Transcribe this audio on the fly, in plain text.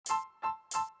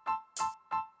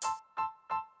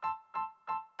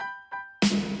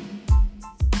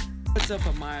What's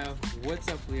up, Amaya? What's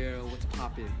up, Leo? What's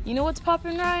poppin'? You know what's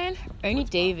poppin', Ryan? Ernie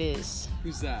Davis.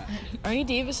 Who's that? Ernie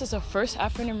Davis is the first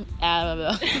African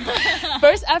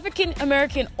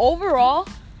American overall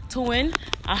to win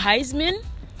a Heisman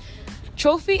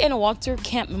Trophy and a Walter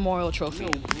Camp Memorial Trophy.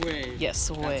 No way.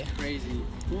 Yes, way. That's crazy.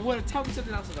 Tell me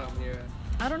something else about him, Leo.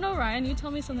 I don't know, Ryan. You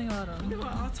tell me something about him. You know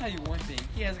what? I'll tell you one thing.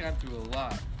 He has gone through a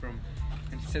lot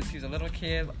since he was a little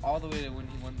kid all the way to when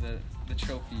he won the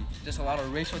trophy. Just a lot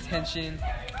of racial tension.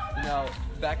 You know,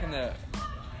 back in the...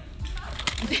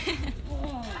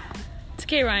 It's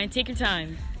okay, Ryan. Take your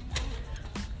time.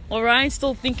 While Ryan's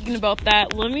still thinking about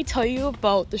that, let me tell you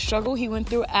about the struggle he went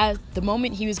through at the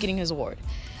moment he was getting his award.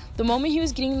 The moment he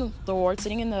was getting the award,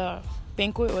 sitting in the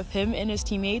banquet with him and his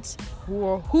teammates, who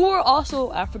were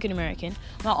also African American,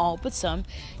 not all, but some,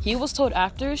 he was told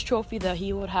after his trophy that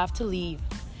he would have to leave.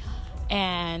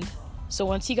 And so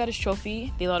once he got his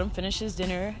trophy, they let him finish his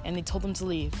dinner and they told him to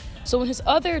leave. So when his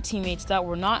other teammates that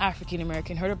were not African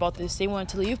American heard about this, they wanted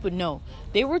to leave, but no,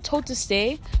 they were told to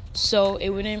stay so it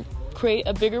wouldn't create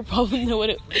a bigger problem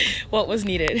than what was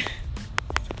needed.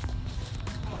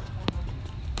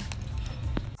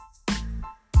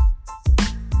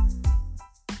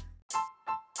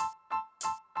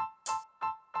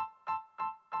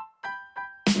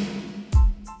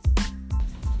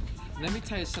 Let me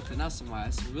tell you something else, Amaya.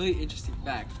 It's a really interesting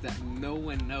fact that no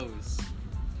one knows.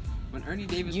 When Ernie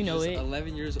Davis was just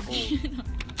 11 years old,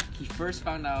 he first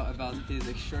found out about his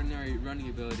extraordinary running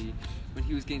ability when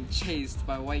he was getting chased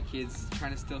by white kids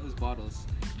trying to steal his bottles.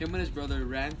 Him and his brother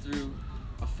ran through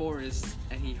a forest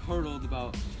and he hurdled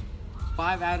about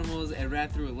 5 animals and ran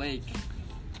through a lake,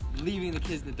 leaving the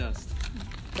kids in the dust.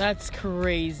 That's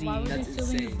crazy. Why were That's they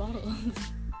stealing his insane. bottles?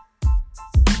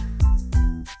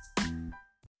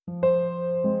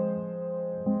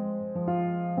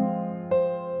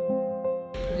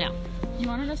 Now, You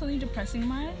want to know something depressing,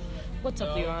 Maya? what's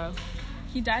up, Liara?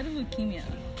 He died of leukemia.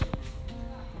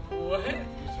 What?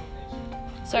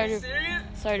 Sorry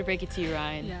to break it to you,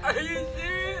 Ryan. Yeah. Are you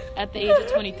serious? At the age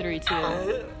of 23,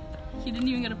 too. He didn't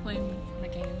even get to play in the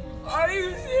game. Are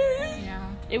you serious? Yeah.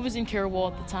 It was incurable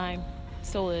at the time.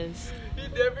 Still is. He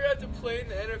never had to play in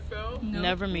the NFL? Nope.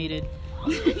 Never made it.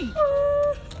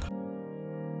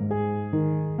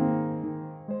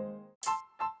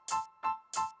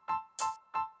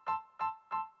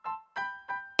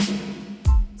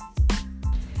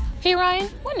 Hey, Ryan,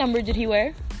 what number did he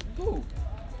wear? Who?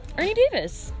 Ernie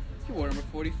Davis. He wore number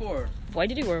 44. Why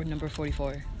did he wear number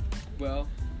 44? Well,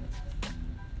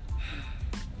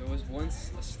 there was once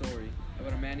a story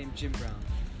about a man named Jim Brown.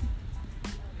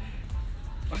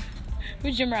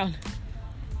 Who's Jim Brown?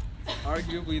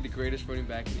 Arguably the greatest running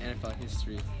back in NFL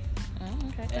history. Oh,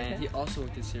 okay. And he also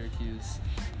went to Syracuse.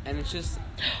 And it's just...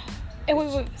 Hey,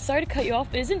 wait. Sorry to cut you off,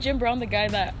 but isn't Jim Brown the guy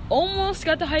that almost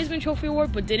got the Heisman Trophy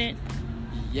Award but didn't?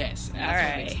 Yes. And that's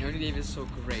what makes Ernie Davis so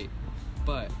great.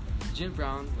 But Jim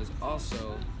Brown was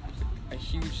also a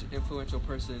huge influential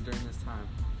person during this time.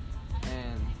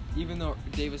 And even though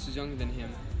Davis was younger than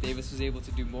him, Davis was able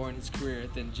to do more in his career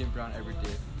than Jim Brown ever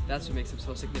did. That's what makes him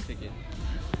so significant.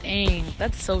 Dang,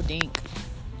 that's so dink.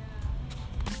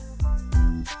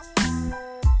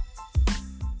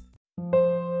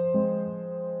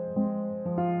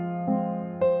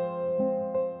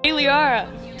 Hey, Liara,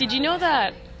 did you know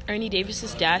that Ernie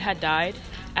Davis's dad had died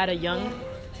at a young...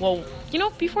 Well,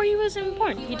 before he was even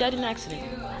born. He died in an accident.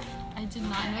 I did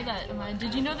not know that.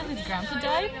 Did you know that his grandpa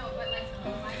died?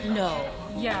 No.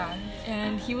 Yeah,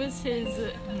 and he was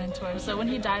his mentor. So when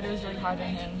he died, it was really hard on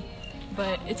him.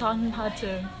 But it taught him how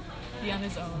to be on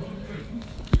his own.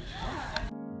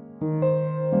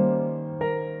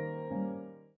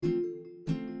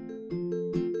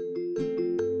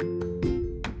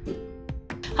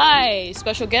 Hi,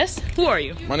 special guest. Who are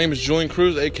you? My name is Julian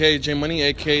Cruz, a.k.a. J Money,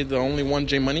 a.k.a. the only one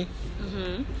J Money.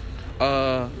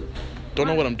 Don't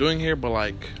know what I'm doing here,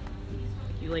 but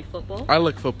You like football? I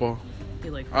like football. You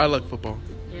like I like football.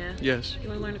 Yeah? Yes. You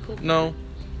want to learn a cool... No.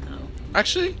 No.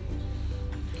 Actually,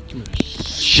 give me the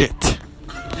shit.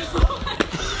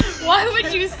 Why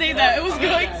would you say that? It was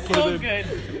going so good.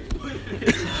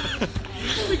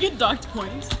 We get docked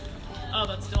points. Oh,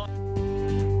 that's still...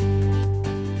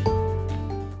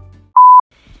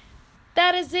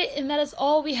 That is it, and that is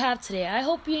all we have today. I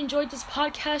hope you enjoyed this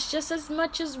podcast just as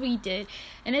much as we did.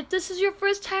 And if this is your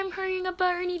first time hearing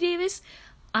about Ernie Davis,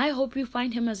 I hope you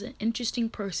find him as an interesting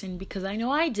person, because I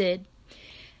know I did.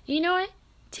 You know what?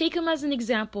 Take him as an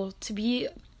example to be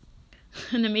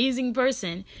an amazing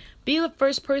person. Be the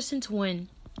first person to win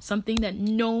something that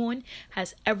no one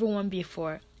has ever won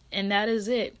before. And that is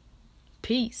it.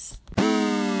 Peace.